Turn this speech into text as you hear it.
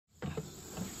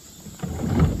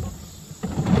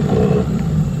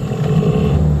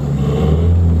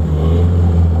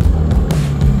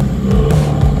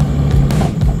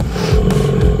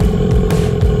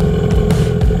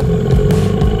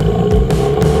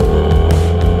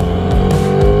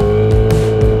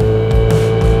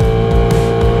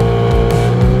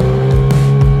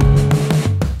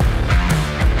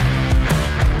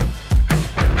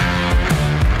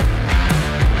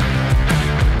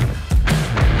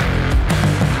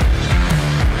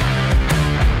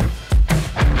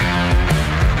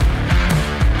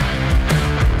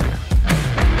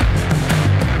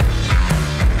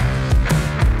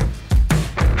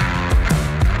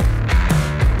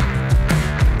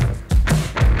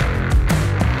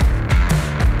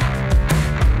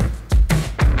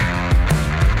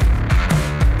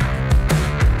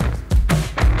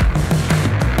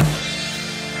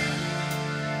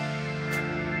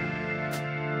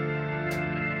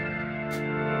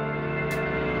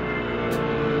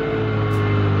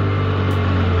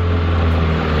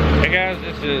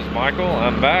is Michael.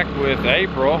 I'm back with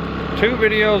April. 2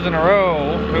 videos in a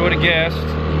row. Who would have guessed?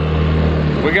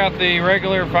 We got the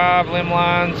regular 5 limb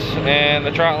lines and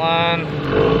the trot line.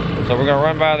 So we're gonna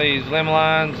run by these limb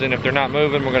lines, and if they're not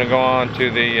moving, we're gonna go on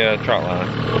to the trot line.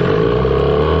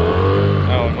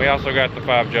 Oh, and we also got the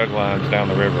 5 jug lines down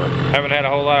the river. Haven't had a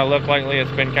whole lot of luck lately. It's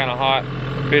been kind of hot.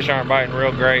 Fish aren't biting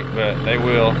real great, but they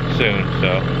will soon.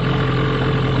 So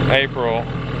April,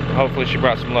 hopefully she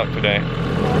brought some luck today.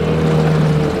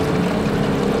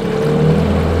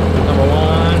 Number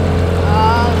 1.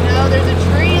 Oh no, there's a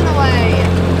tree in the way.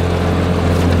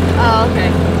 Oh, okay.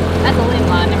 That's a limb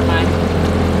line, never mind.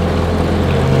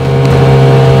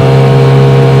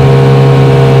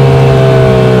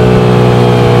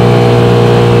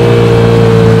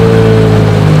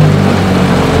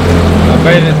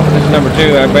 This is number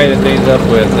 2. I baited these up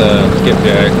with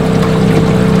skipjack.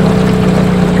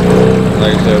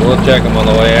 Like I said, we'll check them on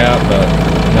the way out, but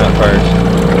not first.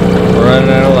 We're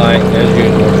running out of light as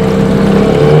usual.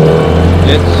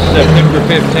 It's September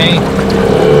 15th.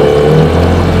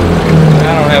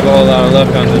 I don't have a whole lot of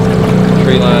luck on the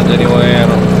tree lines anyway. I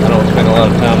don't spend a lot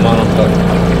of time on them, but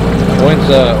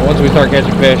once we start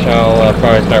catching fish, I'll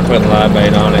probably start putting live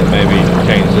bait on it, maybe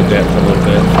change the depth a little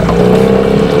bit.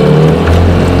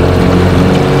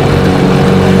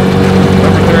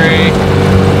 Number 3.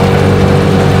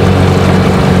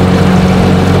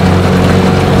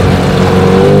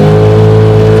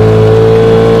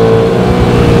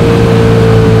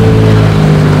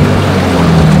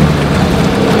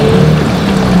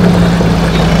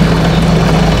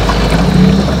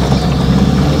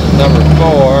 Number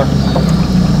 4.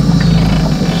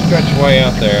 Stretch way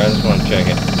out there. I just want to check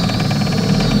it.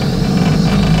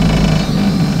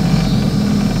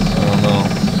 I don't know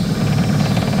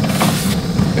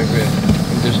if it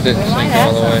just didn't sink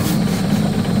all the way.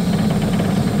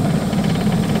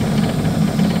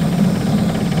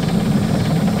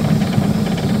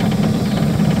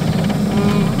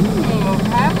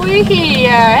 Have we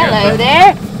here? Hello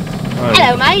there.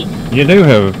 Hello, mate. You do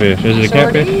have a fish. Is it a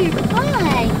catfish?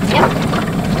 Hi. Yep.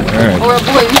 Alright. Or a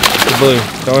blue. The blue.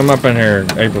 Throw him up in here,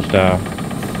 April style.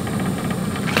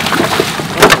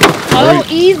 Oh,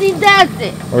 easy does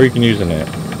it. Or you can use a net.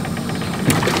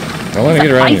 Don't let it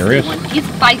get around your wrist. He's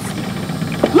feisty.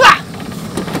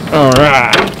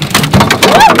 Alright.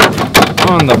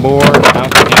 On the board. Out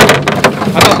again.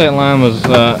 I thought that line was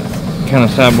kind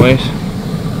of sideways.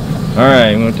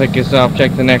 Alright, I'm going to take this off,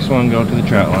 check the next one, go to the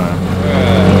trout line.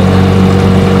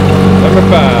 Number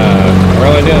 5. We're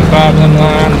only doing 5 limb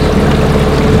lines,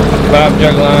 5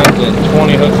 jug lines, and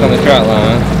 20 hooks on the trout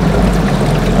line.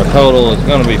 Our total is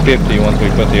going to be 50 once we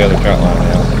put the other trout line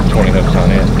out, 20 hooks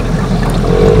on it.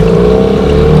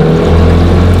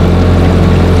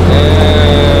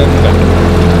 And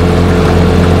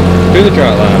to the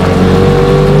trout line.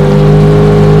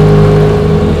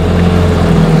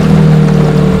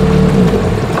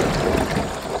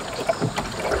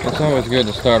 It's always good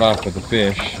to start off with the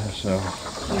fish, so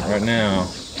right now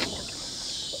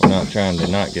we're not trying to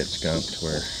not get skunked,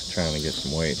 we're trying to get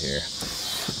some weight here.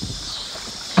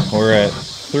 We're at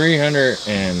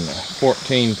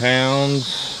 314 pounds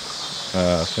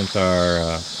since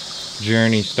our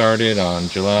journey started on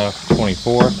July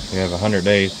 24th. We have 100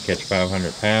 days to catch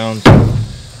 500 pounds,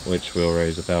 which will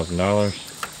raise $1,000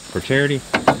 for charity.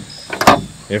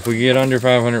 If we get under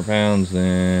 500 pounds,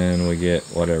 then we get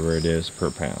whatever it is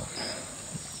per pound.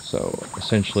 So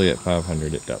essentially at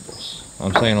 500 it doubles.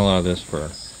 I'm saying a lot of this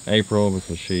for April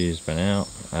because she's been out.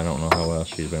 I don't know how well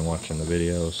she's been watching the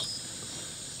videos.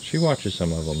 She watches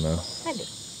some of them though. I do.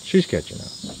 She's catching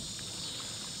up.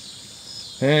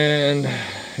 And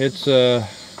it's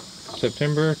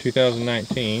September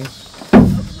 2019.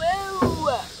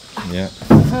 Whoa. Yeah.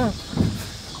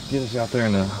 Get us out there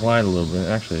in the light a little bit.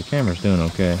 Actually, the camera's doing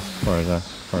okay as far as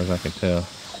I can tell.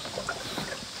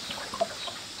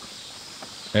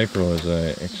 April is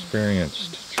an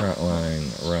experienced trout line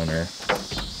runner,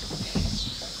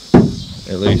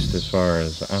 at least as far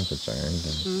as I'm concerned.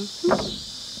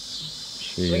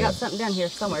 We got something down here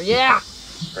somewhere. Yeah.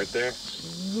 Right there.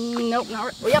 Nope, not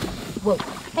right. Yep. Whoa.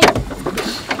 Hey.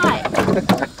 Hi.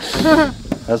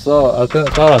 I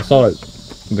thought I saw it.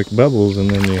 The bubbles, and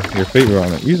then your feet were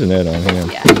on it. Use a net on him.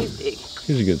 Yeah, he's big.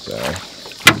 He's a good size.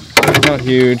 Not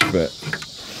huge, but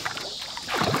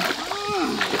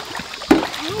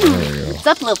there we go. What's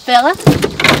up, little fella?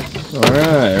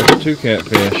 Alright, there's 2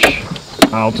 catfish.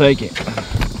 I'll take it.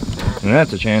 And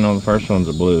that's a channel. The first one's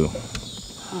a blue.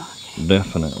 Okay.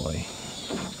 Definitely.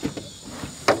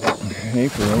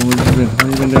 April, what have you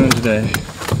been doing today?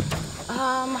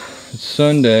 It's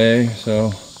Sunday,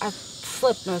 so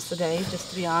slept most of the day,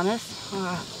 just to be honest.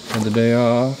 Had the day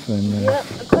off and yep,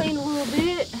 I cleaned a little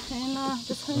bit and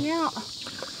just hung out.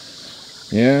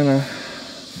 Yeah, and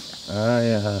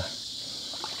I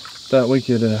thought we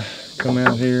could come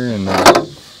out here and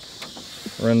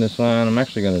run this line. I'm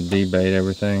actually going to debait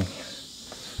everything.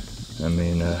 I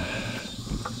mean,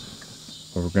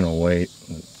 we're going to wait.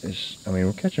 I mean,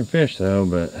 we're catching fish though,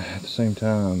 but at the same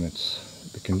time,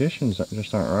 the conditions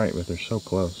just aren't right, but they're so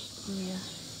close. Yeah.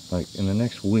 Like in the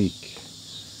next week,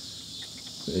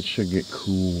 it should get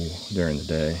cool during the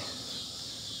day.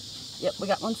 Yep, we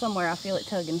got one somewhere. I feel it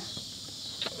tugging.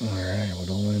 Alright, well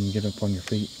don't let him get up on your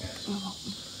feet. Oh.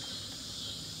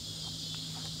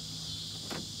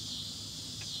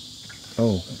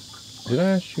 Oh, did I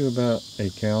ask you about a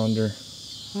calendar?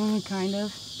 Kind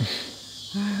of.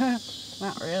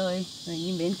 Not really.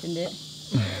 You mentioned it.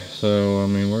 So, I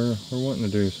mean, we're wanting to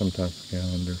do some type of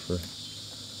calendar for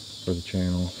the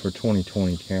channel, for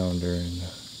 2020 calendar,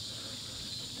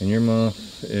 and your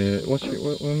month is,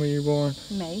 when were you born?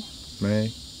 May.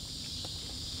 May.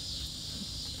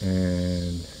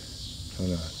 And,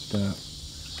 hold on, stop.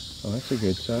 Oh, that's a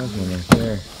good size one right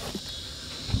there.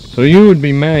 So you would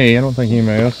be May. I don't think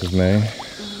anybody else is May.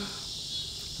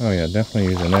 Oh yeah,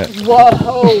 definitely use a net. Whoa!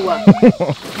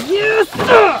 Yes!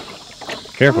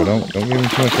 Careful, don't give him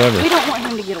too much leverage. We don't want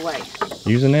him to get away.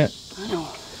 Use a net. I know.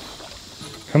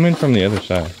 Come in from the other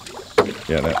side.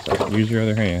 Yeah, that side. Use your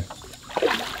other hand.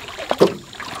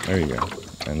 There you go.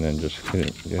 And then just hit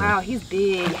it. Wow, he's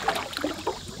big.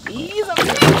 He's a big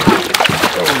one.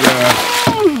 Oh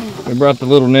god. We brought the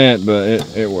little net, but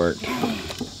it worked.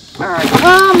 Alright,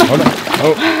 hold on.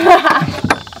 Oh.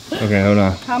 Okay, hold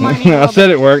on. I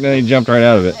said it worked, and then he jumped right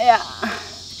out of it. Yeah.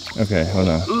 Okay, hold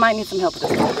on. Might need some help with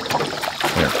this one.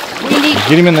 Here.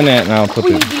 Get him in the net, and I'll put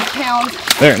we need these pounds.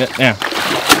 There, now.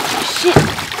 Shit.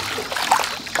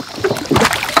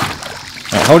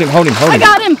 Right, hold him. I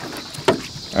got him.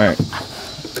 Alright.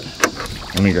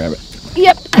 Let me grab it.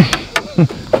 Yep.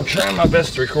 I'm trying my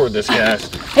best to record this, guys.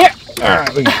 Here.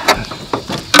 Alright, we got this.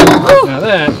 Now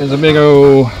that is a big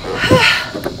old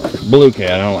blue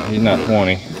cat. He's not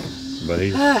 20, but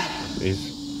he's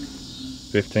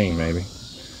 15 maybe.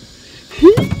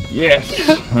 Yes.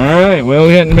 Alright, well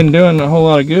we hadn't been doing a whole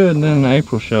lot of good, and then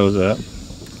April shows up.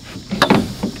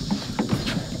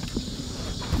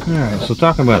 Alright, so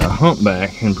talking about a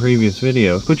humpback in previous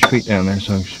videos. Put your feet down there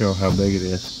so I can show how big it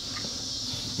is.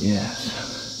 Yes.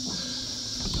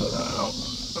 Hold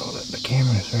on, the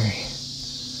camera is very...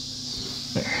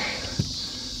 There.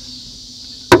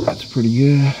 That's pretty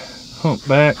good.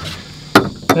 Humpback.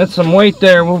 That's some weight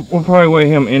there. We'll probably weigh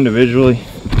him individually.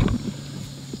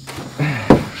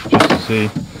 Just to see.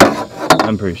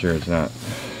 I'm pretty sure it's not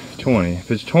 20.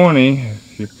 If it's 20,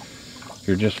 if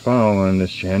you're just following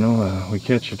this channel, we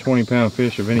catch a 20-pound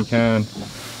fish of any kind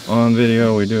on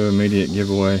video. We do an immediate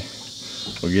giveaway.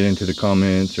 We'll get into the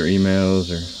comments or emails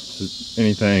or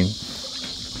anything.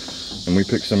 And we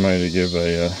pick somebody to give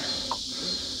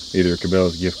either a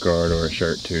Cabela's gift card or a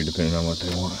shirt to, depending on what they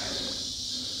want.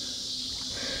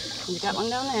 You got one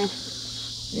down there.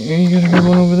 Yeah, you got a good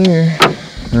one over there.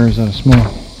 Or is that a small?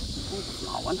 That's a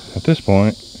small one. At this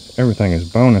point, everything is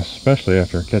bonus, especially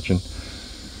after catching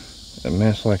a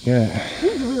mess like that.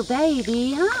 He's a little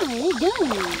baby. Hi, how you doing?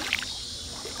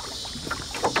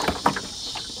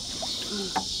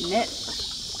 Net.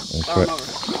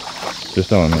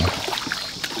 Just on there.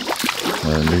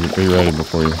 Be ready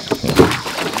before you. Yeah.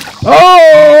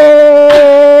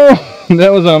 Oh!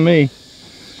 That was on me.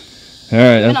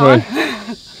 Alright,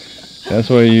 that's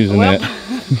why you use the net.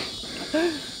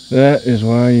 That is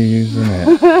why you use the net.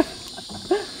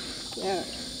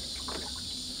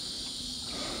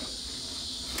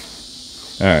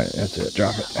 Alright, that's it.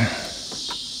 Drop it.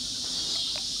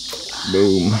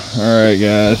 Boom. Alright,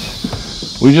 guys.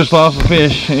 We just lost a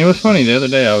fish. And it was funny, the other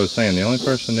day I was saying the only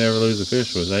person to ever lose a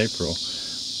fish was April.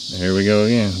 Here we go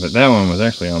again. But that one was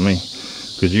actually on me.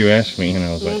 Because you asked me and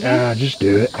I was like, just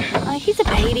do it. He's a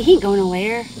baby. He ain't going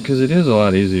nowhere. Because it is a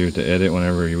lot easier to edit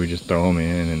whenever we just throw them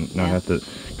in and not have to...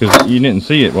 Because you didn't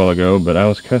see it a while ago, but I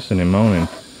was cussing and moaning.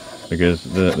 Because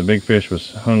the big fish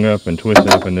was hung up and twisted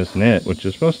up in this net, which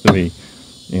is supposed to be,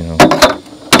 you know,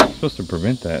 supposed to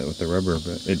prevent that with the rubber,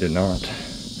 but it did not.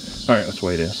 Alright, let's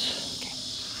weigh this.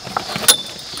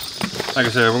 Like I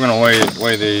said, we're going to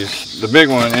weigh these. The big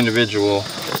one individual.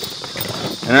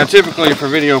 And I typically, for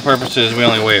video purposes, we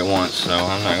only weigh it once, so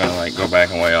I'm not going to like go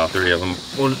back and weigh all three of them.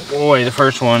 We'll weigh the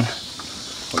first one,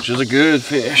 which is a good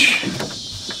fish.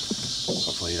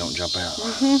 Hopefully you don't jump out.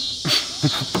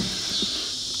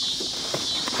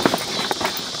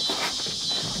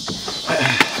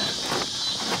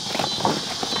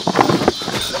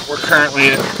 currently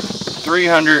at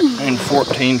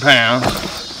 314 pounds.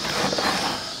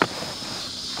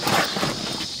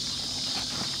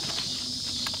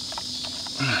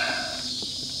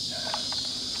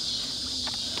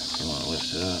 You want to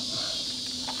lift it up.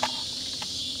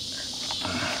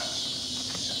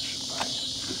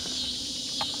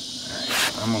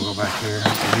 Alright, I'm gonna go back here.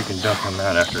 You can dump them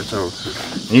out after it's over.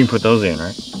 You can put those in,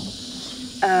 right?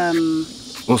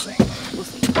 We'll see. We'll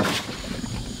see.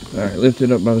 Alright, lift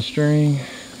it up by the string,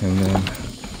 and then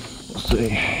we'll see.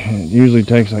 It usually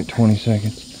takes like 20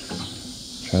 seconds.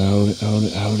 Try to hold it, hold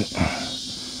it, hold it.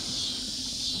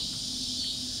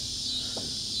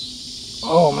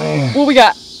 Oh man. What we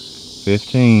got?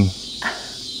 15.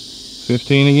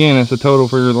 15 again, that's the total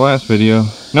for the last video.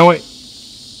 No, wait.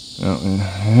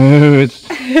 Oh, it's,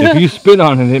 if you spit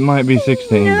on it, it might be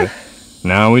 16. Yeah. But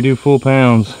now we do full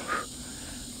pounds.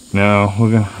 No,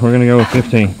 we're gonna go with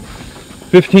 15.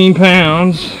 15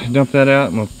 pounds. Dump that out.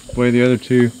 I'm gonna weigh the other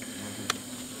two.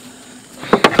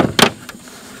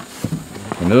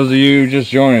 And those of you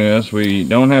just joining us, we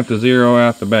don't have to zero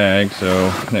out the bag, so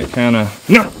that kind of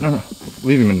no,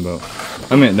 leave him in the boat.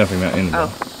 I meant dump him out in the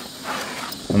boat.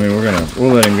 I mean,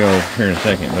 we'll let him go here in a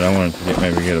second, but I wanted to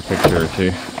maybe get a picture or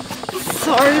two.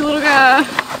 Sorry, little guy,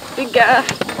 big guy.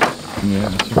 Yeah,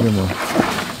 that's a good one.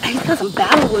 He's got some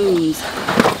battle wounds.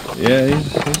 Yeah,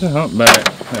 he's a humpback.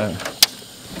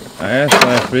 I asked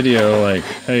last video, like,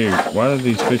 hey, why do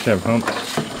these fish have humps?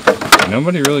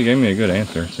 Nobody really gave me a good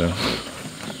answer, so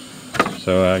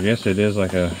I guess it is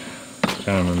like a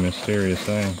kind of a mysterious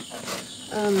thing.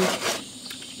 I'm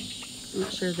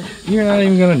not sure that. You're not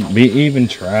even gonna even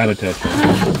try to touch it.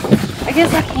 I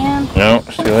guess I can. No,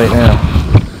 it's too late now.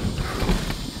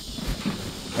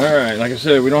 All right, like I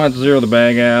said, we don't have to zero the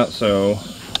bag out, so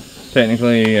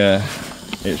technically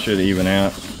it should even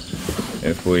out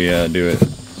if we do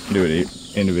it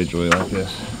individually like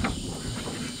this.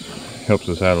 Helps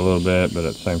us out a little bit, but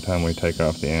at the same time we take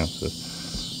off the ounces.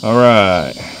 All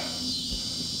right,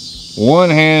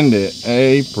 one-handed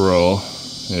April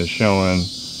is showing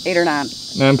 8 or 9.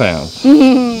 9 pounds.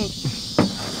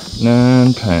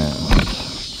 9 pounds.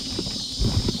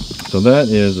 So that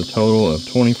is a total of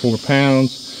 24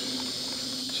 pounds.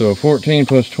 So 14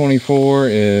 plus 24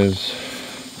 is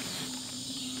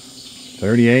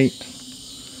 38.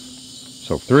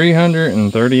 So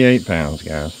 338 pounds,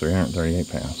 guys. 338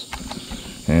 pounds.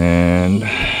 And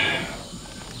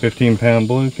 15-pound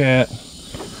blue cat.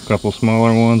 A couple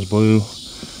smaller ones, blue.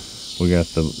 We got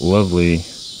the lovely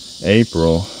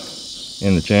April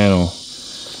in the channel.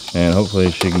 And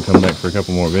hopefully she can come back for a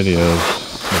couple more videos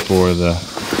before the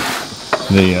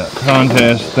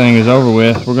contest thing is over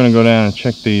with. We're going to go down and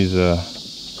check these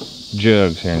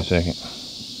jugs here in a second.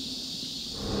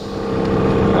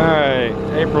 Alright,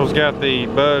 April's got the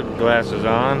bug glasses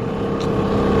on.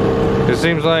 It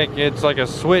seems like it's like a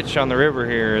switch on the river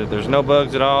here. There's no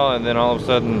bugs at all, and then all of a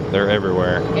sudden they're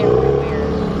everywhere.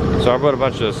 So I put a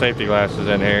bunch of safety glasses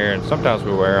in here, and sometimes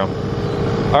we wear them.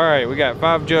 Alright, we got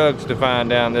 5 jugs to find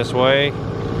down this way.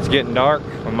 It's getting dark.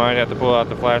 We might have to pull out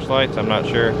the flashlights, I'm not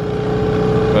sure.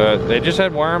 But they just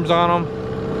had worms on them,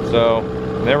 so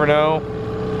never know.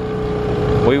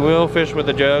 We will fish with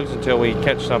the jugs until we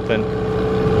catch something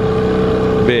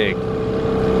big.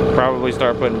 Probably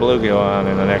start putting bluegill on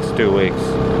in the next 2 weeks.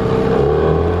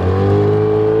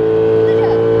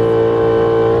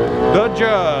 The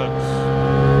jugs.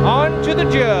 On to the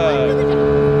jug.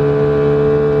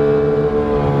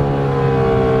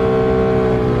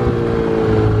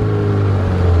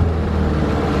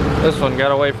 This one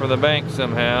got away from the bank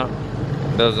somehow.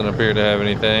 Doesn't appear to have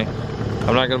anything.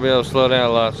 I'm not gonna be able to slow down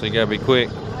a lot, so you gotta be quick.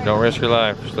 Don't risk your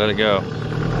life, just let it go.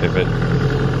 If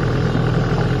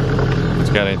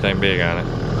it's got anything big on it.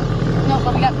 No,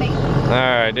 but we got bait.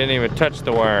 Alright, didn't even touch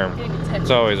the worm. It's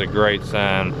always a great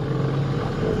sign.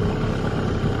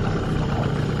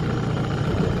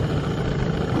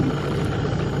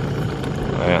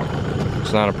 Well,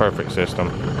 it's not a perfect system.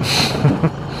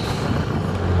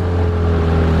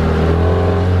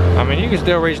 I mean, you can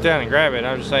still reach down and grab it.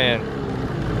 I'm just saying.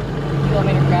 You want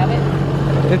me to grab it?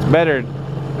 It's better.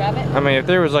 Grab it? I mean, if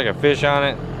there was like a fish on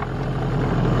it,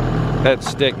 that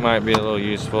stick might be a little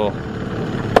useful.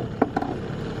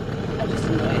 I'll just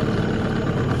enjoy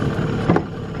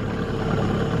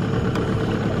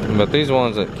it. But these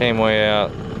ones that came way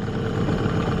out,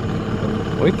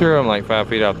 we threw them like 5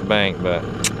 feet off the bank, but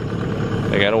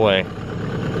they got away.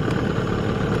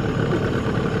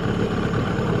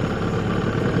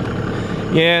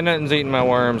 Yeah, nothing's eating my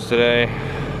worms today.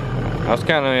 I was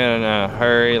kind of in a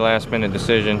hurry, last minute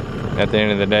decision at the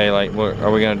end of the day, like,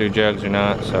 are we gonna do jugs or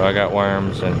not? So I got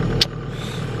worms, and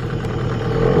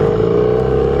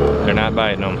not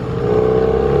biting them.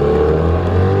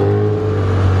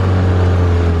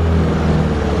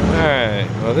 Alright,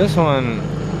 well this one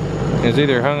is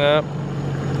either hung up.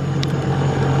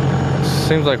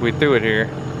 Seems like we threw it here.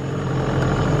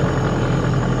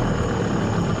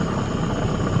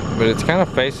 But it's kind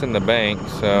of facing the bank,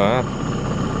 so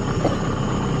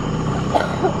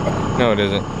no, it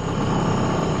isn't.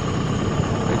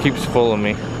 It keeps fooling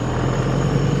me.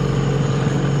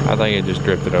 I think it just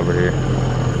drifted over here.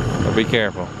 But be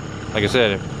careful. Like I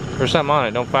said, if there's something on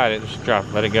it, don't fight it. Just drop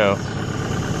it. Let it go.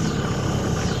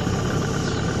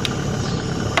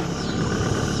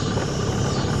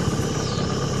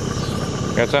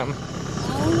 Got something?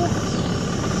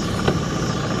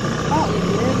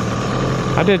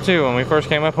 I did too. When we first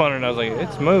came up on it, I was like,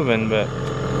 it's moving, but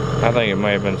I think it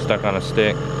may have been stuck on a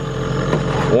stick.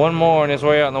 One more and it's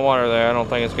way out in the water there. I don't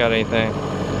think it's got anything.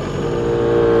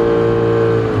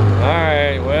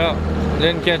 Alright, well,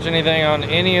 didn't catch anything on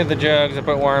any of the jugs. I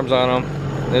put worms on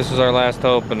them. This is our last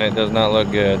hope and it does not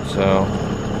look good, so.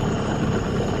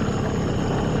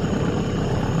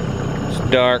 It's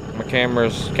dark. My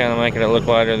camera's kind of making it look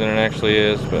lighter than it actually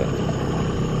is, but.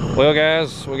 Well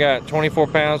guys, we got 24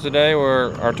 pounds today.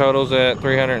 Our total's at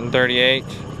 338.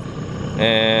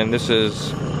 And this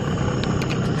is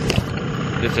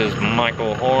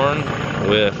Michael Horn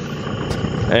with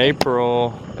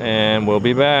April, and we'll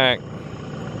be back.